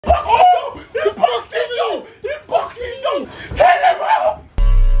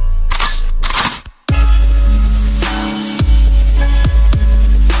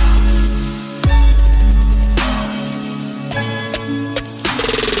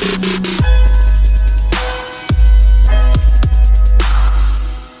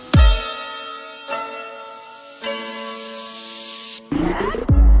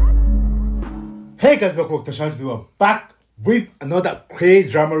guys, welcome to Tashan. We're back with another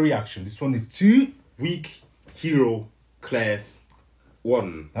K-drama reaction. This one is 2 Weak Hero Class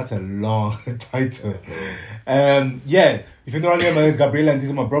 1. That's a long title. Yeah, if you know my name is Gabriele and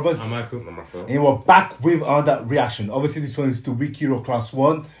these are my brothers. I'm Michael. I'm Raphael. And we're back with another reaction. Obviously, this one is 2 Weak Hero Class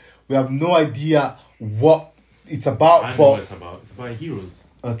 1. We have no idea what it's about. I know what it's about. It's about heroes.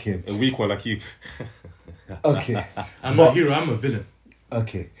 Okay. A weak one like you. Okay. I'm not a hero, I'm a villain.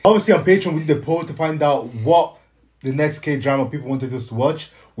 Okay. Obviously, on Patreon, we did a poll to find out what the next K-drama people wanted us to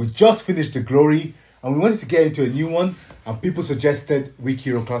watch. We just finished The Glory, and we wanted to get into a new one, and people suggested Weak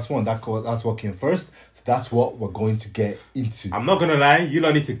Hero Class 1. That's what came first. So that's what we're going to get into. I'm not gonna lie, you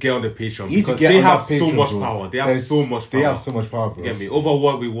don't need to get on the Patreon because they have so much power. They have so much power. They have so much power, bro. Get me? Over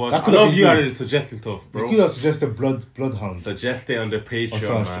what we watch. That I love you already suggesting stuff, bro. You could have suggested Bloodhounds. Suggest it on the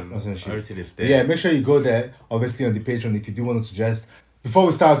Patreon, man. Everything is there. Yeah, make sure you go there, obviously, on the Patreon if you do want to suggest. Before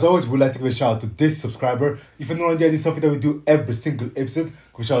we start, as always, we'd like to give a shout out to this subscriber. If you're not on there, this is something that we do every single episode.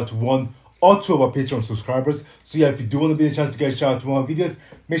 Give a shout out to 1 or 2 of our Patreon subscribers. So yeah, if you do want to be a chance to get a shout out to more videos,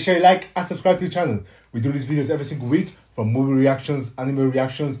 make sure you like and subscribe to the channel. We do these videos every single week, from movie reactions, anime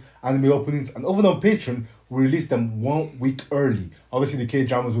openings, and over on Patreon, we release them 1 week early. Obviously, the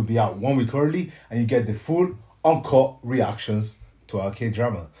K-dramas will be out 1 week early, and you get the full, uncut reactions to our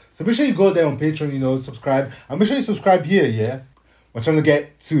K-drama. So make sure you go there on Patreon, subscribe, and make sure you subscribe here, yeah? We're trying to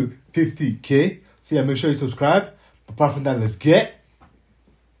get to 50k. So yeah, make sure you subscribe. But apart from that, let's get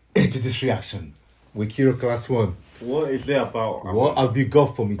into this reaction with Hero Class 1. What is it about? What have you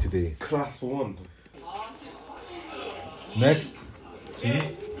got for me today? Class 1. Next. 2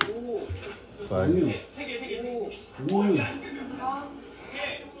 5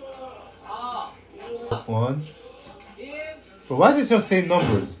 1. But why is it just saying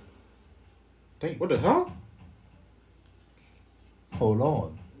numbers? What the hell? Hold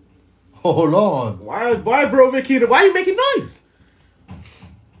on. Why bro making? Why are you making noise?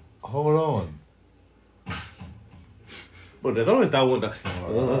 Hold on. Bro, there's always that one that.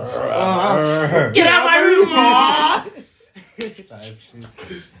 Get out my room!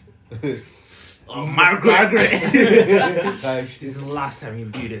 Oh, Margaret. This is the last time you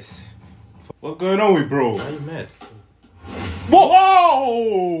do this. What's going on with bro? Why are you mad?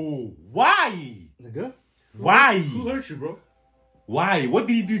 Whoa! Why? Nigga? Why? Who hurt you, bro? Why? What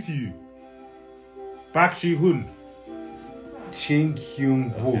did he do to you? Park Ji-hoon. Shin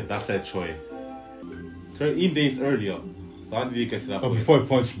Hyun-woo. Okay, that's that Choi. 13 days earlier. So how did he get to that point? Before he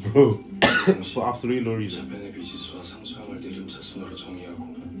punched bro. For absolutely no reason.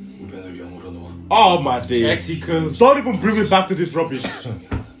 Oh my days. Mexico. Don't even bring me back to this rubbish.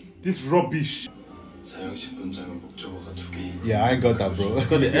 This rubbish. Yeah, I ain't got that, bro. Got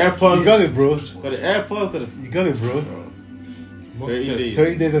the AirPods. You got it, bro. Got the AirPods. You got it, bro. 30 days.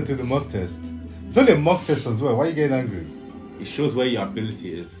 30 days until the mock test. It's only a mock test as well. Why are you getting angry? It shows where your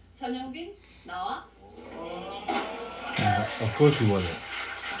ability is. 전영빈 나와. Of course he won it.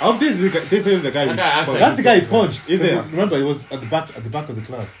 Oh, this is the guy. That's the guy he punched. Is it? Remember, it was at the back of the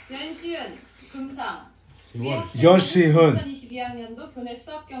class. 연시은 금상. 연시은. 2022학년도 교내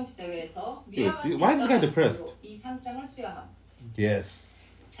수학경시 대회에서 Why is this guy depressed? 이 상장을 수여함. Yes.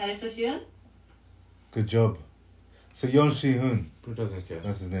 잘했어 시은. Good job. So Yeon Si-hoon. Who doesn't care?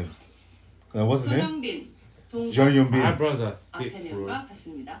 That's his name. What's his name? 손영빈. Jeon Yeon-bin. Eyebrows are thick, bro. 앞에nem과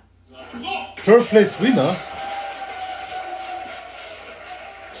같습니다. 3rd place winner.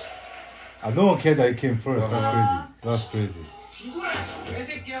 No one cared that he came first. That's crazy.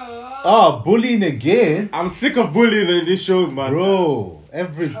 Bullying again. I'm sick of bullying in these shows, man. Bro,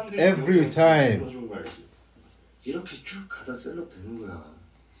 every time. 이렇게 쭉 가다 셀럽 되는 거야.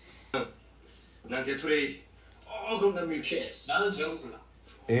 난 게토레이. 그럼 난 밀키스. 나는 제로 콜라.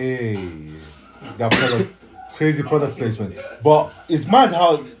 Hey, that crazy product placement. But it's mad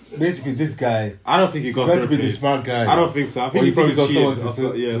how basically this guy. I don't think he got to be the smart guy. I don't think so. I think he probably got someone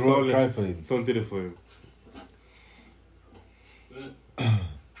to try for him. Someone did it for him.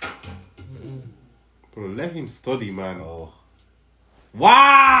 Bro, let him study, man. Oh.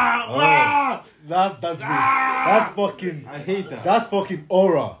 Wow! Oh. Wow! That's fucking. I hate that. That's fucking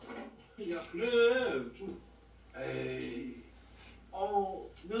aura. 야 그래 좀 에이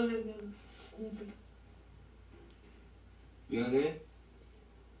미안해.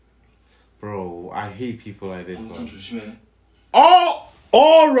 Bro, I hate people like this, man. 조심해. Oh!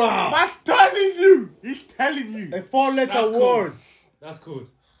 Aura! I'm telling you! He's telling you! A 4-letter word. That's cool.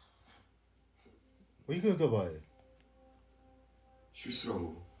 What are you gonna do about it?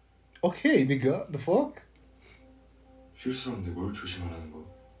 실수라고. Okay, nigga. The fuck? 실수라는데 뭘 조심하라는 거.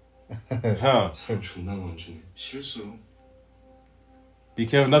 Huh. 사람 존나 원주네. 실수. Be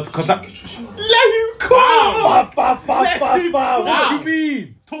careful not to cut that. 조심하라. Let him What you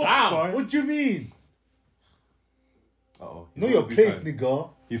mean? Damn. What you mean? Uh-oh. Know your place, nigga.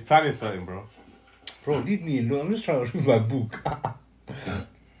 He's planning something, bro. Bro, leave me alone. I'm just trying to read my book.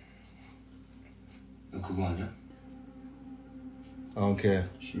 너 그거 아니야? I don't care.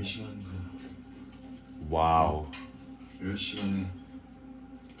 심심한 거 Wow. 10시간에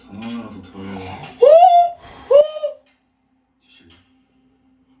단어 하나라도 더 외워.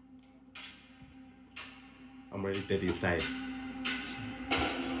 I'm ready to decide.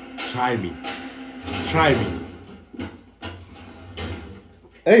 Try me. Try me.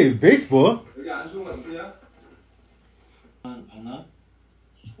 Hey, baseball. 여기 안수호가 누구냐? 봤나?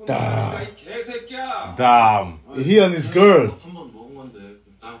 Damn. 이 개새끼야! Damn. He and his girl. 한번 먹은 건데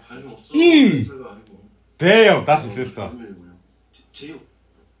나 관심 없어. 이! Damn, that's his sister. 제육.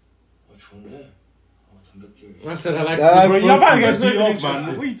 좋은데. 단백질. I said I like Bro, you're about to get That's beat not up, interesting.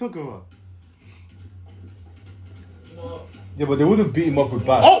 man. What are you talking about? Yeah, but they wouldn't beat him up with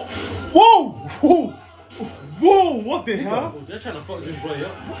bats. Oh! Whoa! Whoa! Whoa! What the hell? They're trying to fuck this boy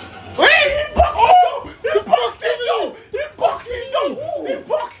up. Hey, he boxed him though! He boxed him though! He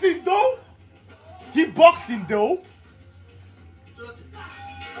boxed him though! He boxed him though!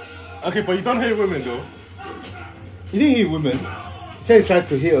 Okay, but you don't hate women though. He didn't hit women. He said he tried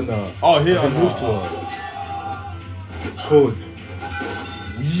to hit on her. Oh, hit As on he moved her. to her. Code.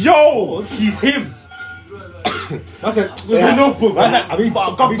 Yo! He's him. I said, With a notebook. I mean,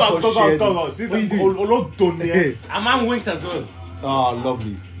 what This are you is doing? a lot done here. A man winked as well. Oh,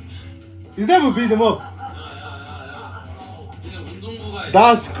 lovely. He's never beat him up.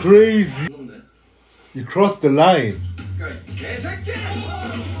 That's crazy. You crossed the line.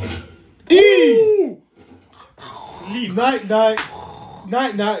 Eee! Sleep. Night, night.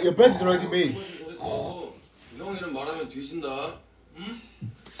 Night, night. Your bed's already made. 형이랑 말하면 뒤진다.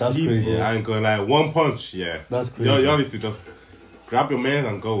 That's crazy. Yeah, I ain't gonna lie. One punch, yeah. That's crazy. Y'all need to just grab your man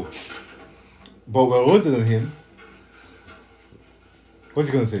and go. But we're older than him. What's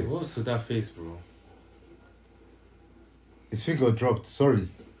he gonna say? What's with that face, bro? His finger dropped. Sorry.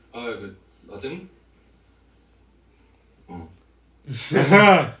 nothing?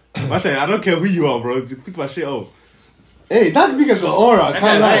 I don't care who you are, bro. Just pick my shit up. Hey, that nigga got aura. I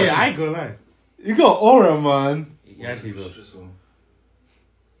can't lie. Hey, I ain't gonna lie. You got aura, man. He actually does.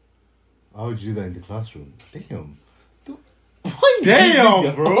 How would you do that in the classroom? Damn. Why is Damn,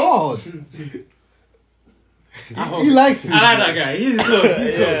 this nigga bro. hard? He likes it. I like that guy. He's good.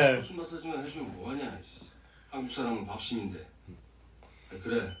 He's good. Yeah. 술 마사지만 해주면 뭐하냐. 한국 사람은 밥심인데.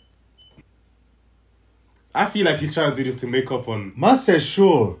 그래. I feel like he's trying to do this to make up on, Man said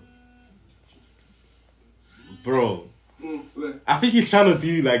sure. bro. 왜? I think he's trying to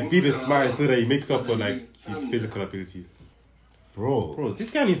do like be the smartest so that he makes up for like his physical abilities. Bro.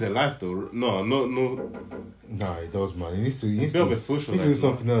 This guy needs a life though. No. Nah, he does, man. He needs to, Bit of a social he needs to do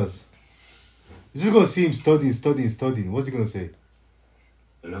life, something else. You're just gonna see him studying. What's he gonna say?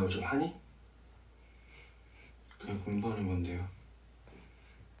 연락을 좀 하니? 그냥 공부하는 건데요.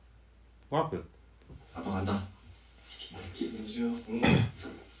 What happened? 아빠 간다. 여보세요?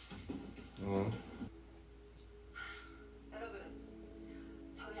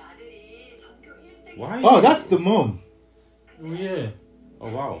 Why? Oh, that's the mom. Oh, yeah. Oh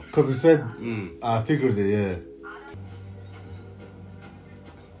wow. Because he said, Mm. I figured it, yeah.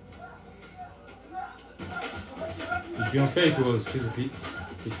 Beyond Faith was physically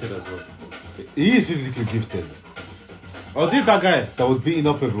gifted as well. He is physically gifted. Oh, this that guy. That was beating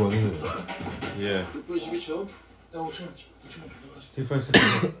up everyone, isn't it? Yeah. 6분 12초? 야 5천 25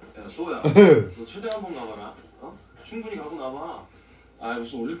 seconds. 야 소야 너 체대 한번 가봐라. 어? 충분히 가고 나와. 아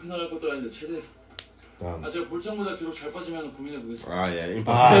무슨 올림픽 나갈 것도 아닌데 체대. Damn. 아 제가 볼창보다 기록 잘 빠지면 고민해 보겠습니다. Ah yeah.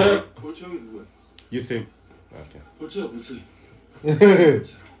 Impossible. 볼창이 누구야? You say. Okay. 볼창이야 볼창이.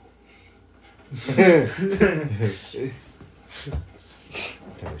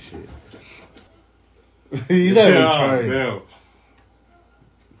 Damn shit. He's not even trying. Damn.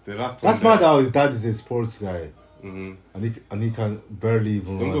 The last That's one mad how his dad is a sports guy. Mm-hmm. And he can barely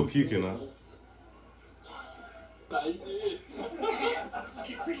even Don't go run. puking now.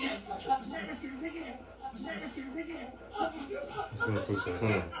 It's gonna feel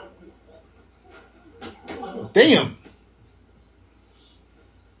so. Damn!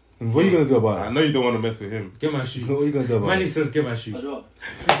 And what are you gonna do I about it? know you don't want to mess with him. Get my shoe. What are you gonna do about Manny it? says, get my shoe. 가져와.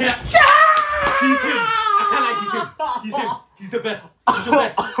 He's him. I can't like he's him. He's him. He's the best. He's the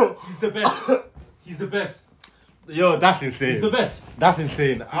best. He's the best. He's the best. Yo, that's insane. He's the best. That's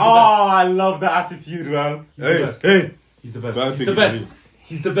insane. the I love the attitude, man. He's the best. Hey. He's the best. Don't He's take the it best. easy.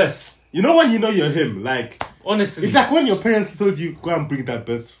 He's the best. You know when you know you're him, like Honestly. it's like when your parents told you go and bring that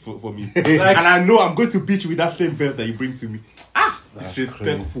belt for me, Like- and I know I'm going to beat you with that same belt that you bring to me. That's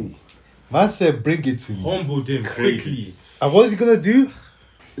Disrespectful. Man said, bring it to me. Humbled him quickly. And what is he gonna do?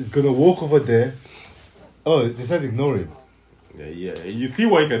 He's gonna walk over there. Oh, they said ignore him. Yeah. You see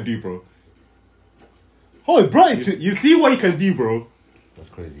what you can do, bro. Oh, he brought it to. You see what you can do, bro. That's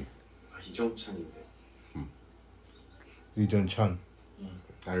crazy. 이정찬인데. Lee Jong Chan.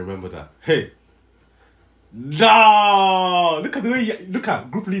 I remember that. Hey. No! Look at the way look at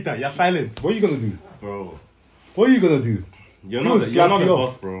group leader, you're silent. What are you gonna do? Bro. What are you gonna do? You're He not will the slap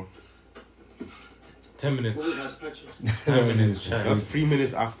boss, you bro. 10 minutes. 오늘 다시 펼쳐. 10 minutes. That's Child. 3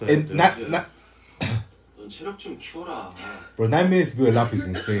 minutes after. And the- not, 넌 체력 좀 키워라. bro, 9 minutes to do a lap is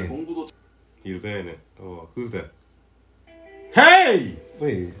insane. 공부도 He's there, innit? Oh, who's there? Hey!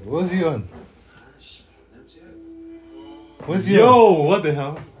 Wait, what's he on? 냄새. What's he on? Yo, what the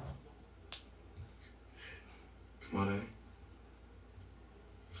hell? 그만해.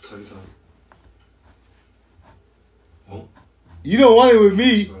 부탁이다. You don't want it with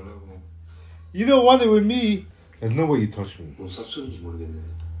me. 말라고. You don't want it with me. There's no way you touch me. 뭐 쌉소리인지 모르겠네.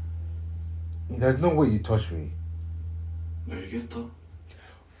 There's no way you touch me. 나 얘기했다.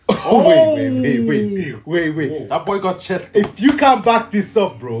 Oh, wait. That boy got chest. If you can't back this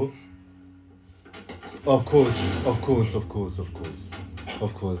up, bro. Of course.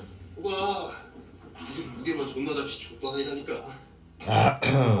 와, 이제 무게만 존나 잡시 죽도 아니라니까.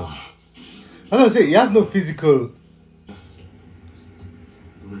 As I say, he has no physical.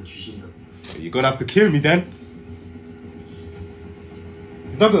 너는 뒤진다. You're gonna have to kill me then.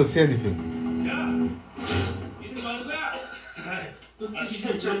 He's not gonna say anything. 이름 많은 거야? 아,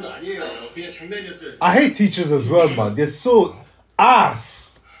 진짜 저런 거 아니에요. 그냥 장난이었어요. I hate teachers as well, man. They're so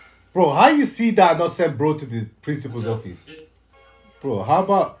ass. Bro, how you see that and not send bro to the principal's office? Bro, how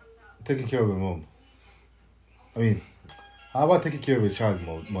about taking care of your mom? I mean, how about taking care of your child,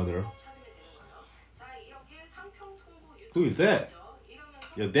 mother? Who is that?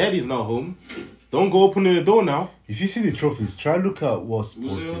 Your daddy's not home. Don't go opening the door now. If you see the trophies, try look at what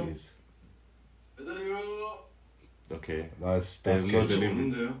sports Museo. it is. 배달이요. Okay. That's There's no sketchy. delivery.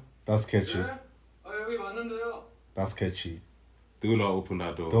 없는데요? That's sketchy. 여기 맞는데요. That's sketchy. Do not open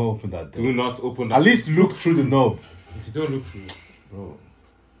that door. Don't open that door. Do not open that. At least look through the knob. If you don't look through it. bro.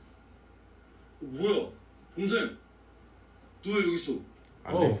 뭐야? 동생. 너 왜 여기 있어?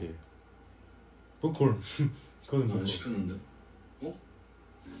 I Oh. live here. popcorn. 그건 나 뭐야? 시켰는데. 어?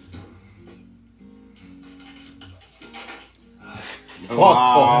 Fuck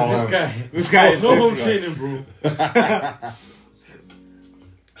off. This guy. This guy is no home definitely- training, bro.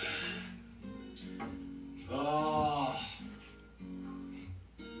 아.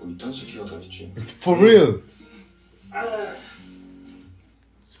 뭐 이딴 새끼가 다 있지. For real.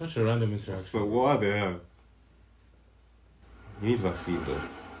 Such a random interaction. So what the hell? You need Vaseline though.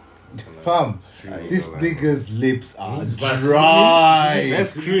 Fam, I this ain't gonna lie. nigga's lips are Vaseline? dry.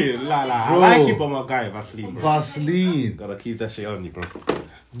 Let's create la. I Bro. like it, but my guy Vaseline, bro. Vaseline. Gotta keep that shit on you, bro.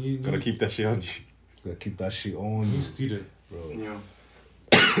 You, Gotta keep that shit on you. Gotta keep that shit on new you, student. bro. 안녕.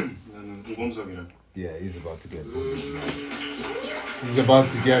 나는 우범석이라. Yeah, he's about to get bullied. He's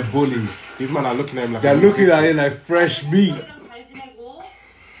about to get bullied. These men are looking at him like They're looking at him like fresh meat. 그럼 잘 지내고.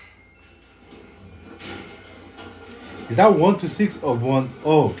 Is that 1 to 6 or 1?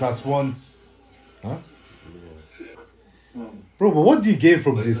 Oh, plus 1. Huh? Bro, but what do you gain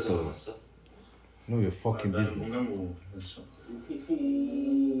from this though? No, your fucking business. 건강고 했어.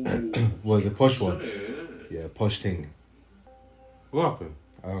 Well, the posh one. Yeah, posh thing. What happened?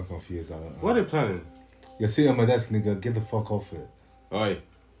 I'm confused. What are they planning? You're sitting on my desk, nigga. Get the fuck off it. Oi.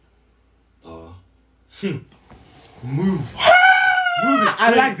 아. Move.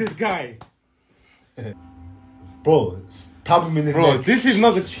 I like this guy. Bro, stab him in the Bro, neck. this is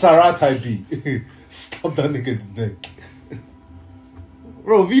not the Sarah type B. Stab that nigga in the neck.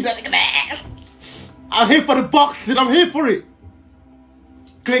 Bro, beat that nigga in the ass. I'm here for the boxing. I'm here for it.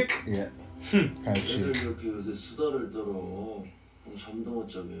 Click. Yeah. Kind of 애들 shit. 이렇게 요새 수다를 떨어. 잠도 못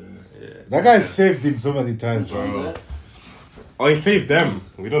자게. That guy saved him so many times, bro. 근데 Oh, he saved them.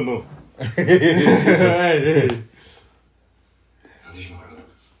 We don't know. 반드시 말하라.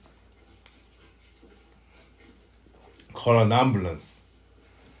 Call an ambulance.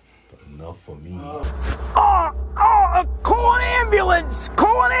 But not for me. Call an ambulance!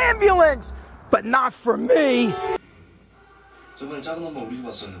 Call an ambulance! But not for me! 저번에 작은 엄마 우리 집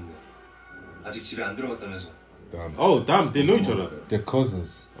왔었는데 아직 집에 안 들어갔다면서. Damn. Oh, damn. They know each other. They're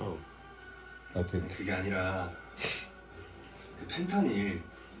cousins, Oh. I think. 그게 아니라 그 펜타닐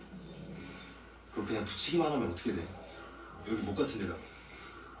그거 그냥 붙이기만 하면 어떻게 돼? 여기 목 같은 데다.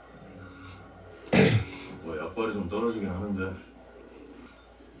 약발이 좀 떨어지긴 하는데.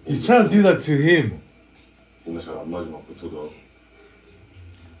 He's trying to do that to him. 몸에 잘 안 맞으면 붙어도.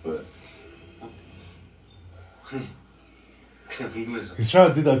 왜? 아니, 그냥 궁금해서. He's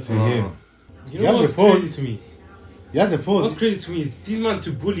trying to do that to him. You He know has what's a phone. crazy to me? He has a phone. What's crazy to me is these man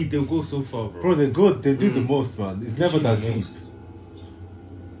to bully, they'll go so far, bro. Bro, they're good. They do the most, man. It's never that deep.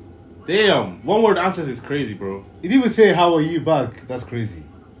 Damn, one word answers is crazy, bro. He didn't even say, how are you back? That's crazy.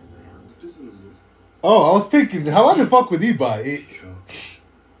 Oh, I was thinking, how the fuck would he buy it?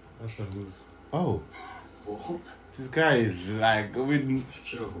 That's a move. Oh. This guy is like,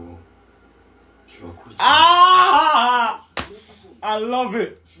 시키라고. 귀 막고 있지. ah! I love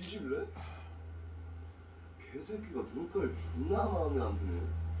it. 뒤질래? 개새끼가 눈깔 존나 마음에 안 드네.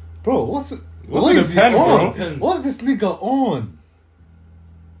 Bro, what in is the he pen, on? bro? What's this nigga on?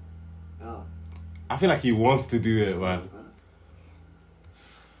 야, I feel like he wants to do it, man.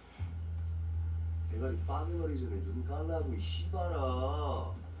 대가리 빠져버리기 전에 눈 깔라고 이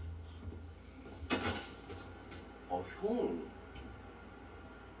씨발아. 형.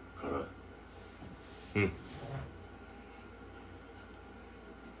 가라.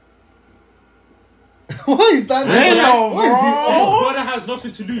 What is that? Damn, What is he His on? brother has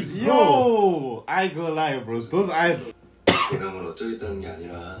nothing to lose. Yo, I ain't gonna lie, bro. Those eyes. 내가 뭘 어쩌겠다는 게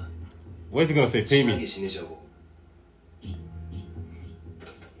아니라 What is he gonna say? Pay 친하게 me. 지내자고.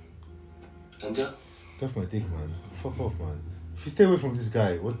 앉아. Get off my dick, man. Fuck off, man. If you stay away from this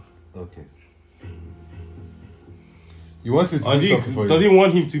guy, what? Okay. You want him to do something for Does he you?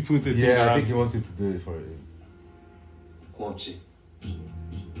 want him to put it? Yeah, I think he wants him to do it for him. 고맙지.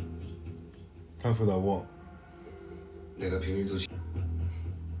 Time for that what? 내가 비밀 도시.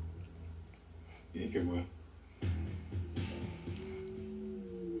 이게 뭐야?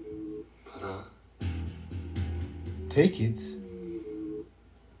 받아. Take it.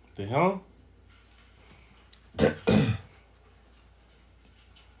 The hell?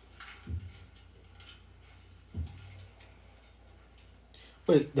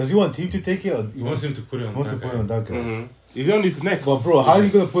 Wait, does he want him to take it or He wants him to put it on wants to that put guy. it on that guy? Mm-hmm. He's on his neck. But bro, how are you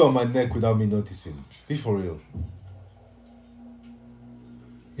gonna put it on my neck without me noticing? Be for real. You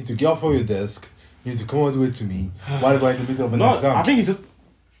need to get off of your desk. You need to come all the way to me while we're in the middle of an No, exam. I think he just.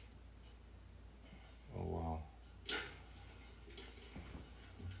 Oh wow.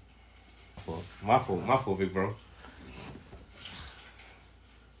 My fault, big bro.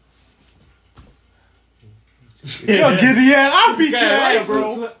 Yo, Gideon, I'll beat your ass,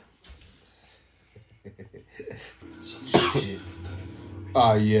 bro.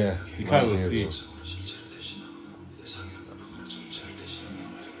 Ah, yeah. You can't even Yeah, see. bro.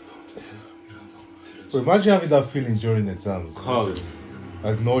 Bro, imagine having that feeling during exams. Cause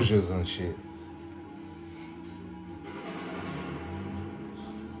Like nauseous and shit.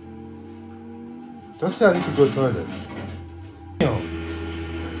 Don't say I need to go to the toilet.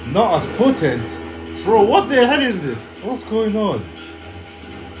 Damn. Not as potent. bro, what the hell is this? What's going on?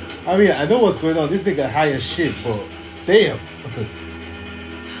 I mean, I know what's going on. This nigga high as shit, but damn.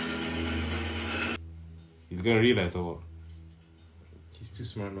 He's gonna realize or what? He's too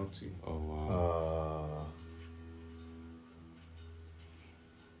smart not to. Oh wow.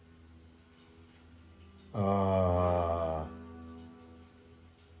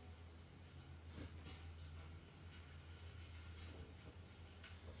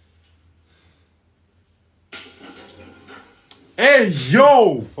 Hey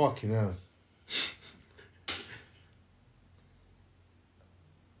yo! Fucking hell.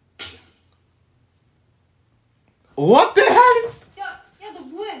 What the hell? 야, 너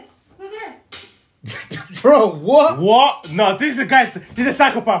뭐해? 왜 그래? Bro, what? What? No, this is a guy. He's a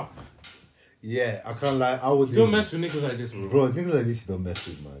psychopath. Yeah, I can't lie. I would Don't mess with niggas like this, bro. Bro, niggas like this you don't mess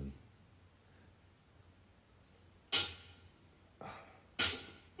with, man.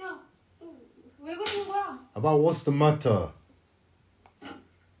 야, 너 왜 그러는 거야? About what's the matter?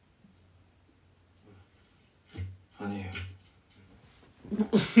 아니에요.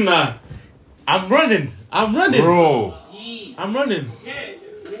 Nah. I'm running. Bro. I'm running.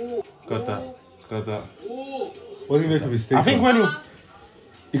 Got that. What did he make a mistake? I think on? when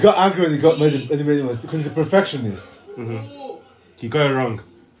he got angry and he made a mistake because he's a perfectionist. he got it wrong.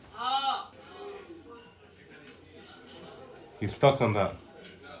 He's stuck on that.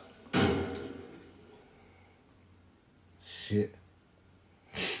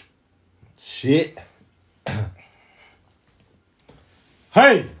 Shit.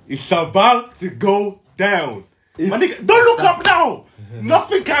 Hey, it's about to go down. My nigga, don't look up now.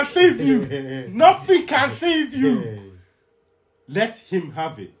 Nothing can save you. Nothing can save you. Let him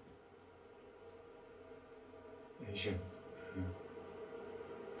have it. 애쉬야.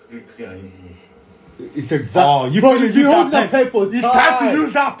 그게 아니고. It's exactly. Oh, you bro, finna you use holding that that pen for It's time to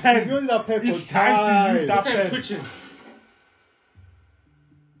use that pen. You holding that pen for It's time to use that Look at him pen. twitching.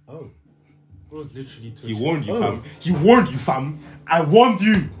 Oh. Bro's literally He twitching. warned you, Oh. fam. He warned you, fam. I warned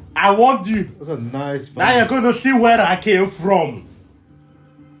you. I warned you. That's a nice. Now you're gonna see where I came from.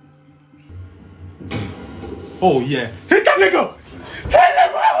 Oh yeah. Hit that nigga! Hit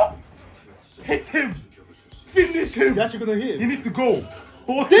him, bro! Hit him! Finish him! You're actually gonna hit He him. needs to go.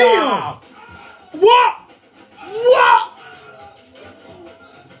 Oh, Damn! What? What?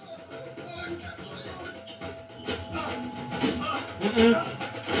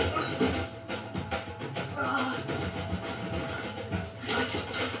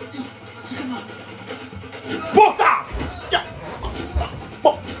 Bossa! Yeah.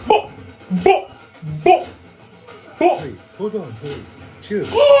 Bo, bo, bo, bo, bo. Hey, hold on, hey, chill.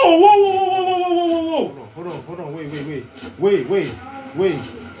 Oh, whoa, whoa, whoa, whoa, whoa, whoa, whoa. Hold on,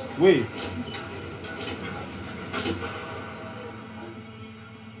 wait.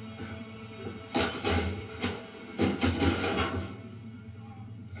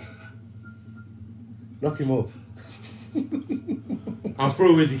 Lock him up. I'll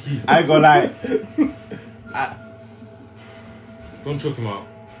throw away the key. I ain't gonna lie. Don't choke him out.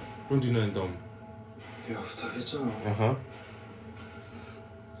 Don't do nothing dumb. 내가 부탁했잖아. Uh-huh.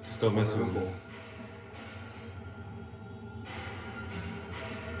 Just don't mess with him.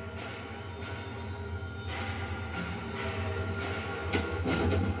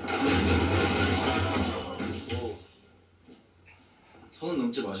 선은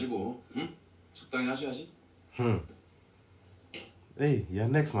넘지 마시고, 응? 적당히 하셔야지. Hey, you're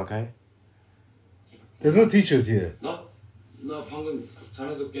next, my guy. There's no teachers here. 나 방금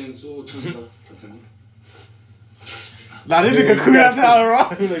잠에서 깬 수호 천사 같은. Nah, this nigga cool as hell,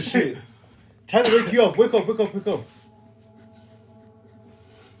 right? Cool as shit. Trying to wake you up. Wake up. 그리고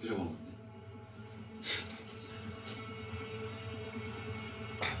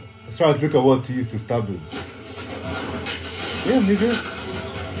Let's try to look at what he used to stab him. Damn, nigga.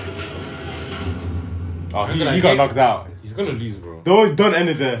 Oh, he got knocked out. He's gonna lose, bro. Don't end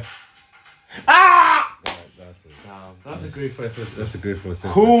it there. Ah! That's a great first episode. That's a great first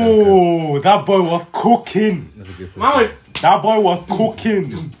episode. Oh, that boy was cooking. That's a great first Mama, That boy was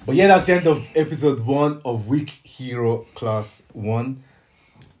cooking. But yeah, that's the end of episode 1 of Weak Hero Class 1.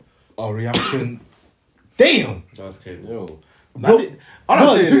 Our reaction. Damn! that was crazy. Yo. Bro, All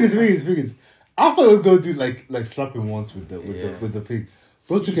no, I'm the saying thing is, I thought we were gonna do like slap him once with the thing.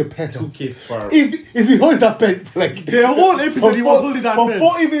 Bro took a pen. 2K far. If he holds that pen, like the whole episode he was holding that for pen.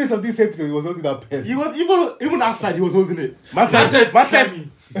 40 minutes of this episode, he was holding that pen. He was even outside. He was holding it. Man I said, man try said.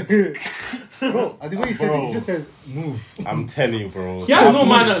 me. Bro, and the way he said it, Bro. he just said move. I'm telling you, bro. He has no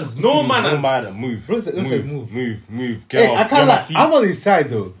manners. No manners. No matter. Move. Bro said move. Move. Get Hey, up. I can't Get lie. on my I'm on his side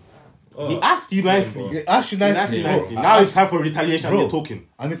though. Oh. He asked you nicely. He asked you He asked nicely. you bro. nicely. Now it's time for retaliation. Bro. You're talking.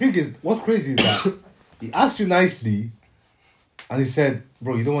 And the thing is, what's crazy is that he asked you nicely, and he said,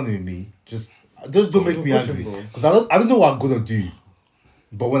 "Bro, you don't want to be me. Just don't make me push him, angry, bro. because I don't know what I'm gonna do.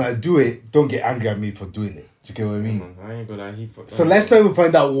 But when I do it, don't get angry at me for doing it. Do you get what I mean? I ain't gonna lie. So let's not even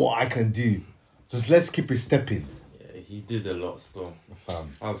find out what I can do. Just let's keep it stepping, Yeah, he did a lot still. fam.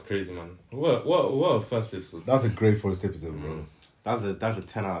 That was crazy, man. What a first episode. That's a great first episode, bro. That's a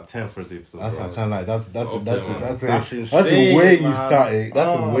 10 out of 10 first episode. That's bro. I can't lie. That's Okay, man. That's the insane, way you man. started.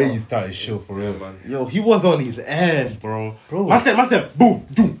 That's the Oh. way you started show for real, man. Yo, he was on his ass, bro. Bro. Man said, boom,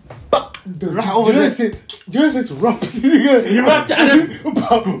 doom. Right over there. Do you know it's rap? He rapped it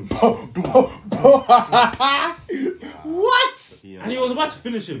and What? and he was about to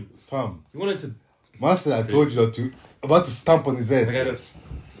finish him. Fam, He wanted to. man said I told you not to. About to stamp on his head. Like,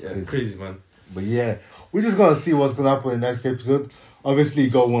 yeah, crazy, man. But yeah, we're just gonna see what's gonna happen in the next episode. Obviously, he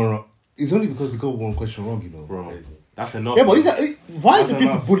got one wrong. It's only because he got one question wrong, you know. Bro, Crazy. that's enough. Yeah, but bro. why That's do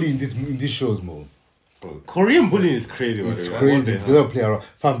people enough. bully in these shows, mo? Korean bullying is crazy. It's bro. crazy. What the They hell? don't play around.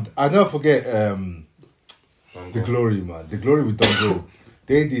 Fam, I never forget the Glory, man. The Glory with Don't Go.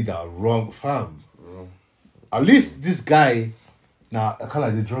 They did that wrong, fam. At least this guy. Nah, I can't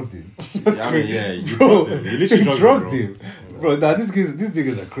like they drugged him. That's I mean, crazy. yeah, you Bro, drugged him. You literally he drugged drugged him, him. Bro, nah, these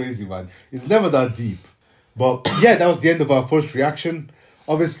niggas are crazy, man. It's never that deep. But yeah, that was the end of our first reaction.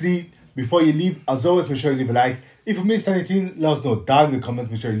 Obviously, before you leave, as always, make sure you leave a like. If you missed anything, let us know down in the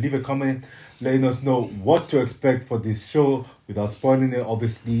comments. Make sure you leave a comment, letting us know what to expect for this show without spoiling it,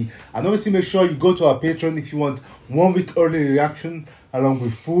 obviously. And obviously, make sure you go to our Patreon if you want 1 week early reaction along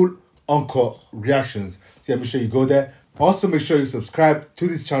with full uncut reactions. So yeah, make sure you go there. Also, make sure you subscribe to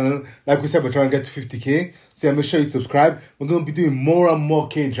this channel. Like we said, we're trying to get to 50k. So yeah, make sure you subscribe. We're going to be doing more and more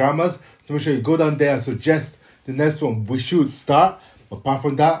K-dramas. So make sure you go down there and suggest the next one we should start. But apart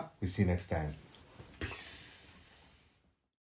from that, we'll see you next time.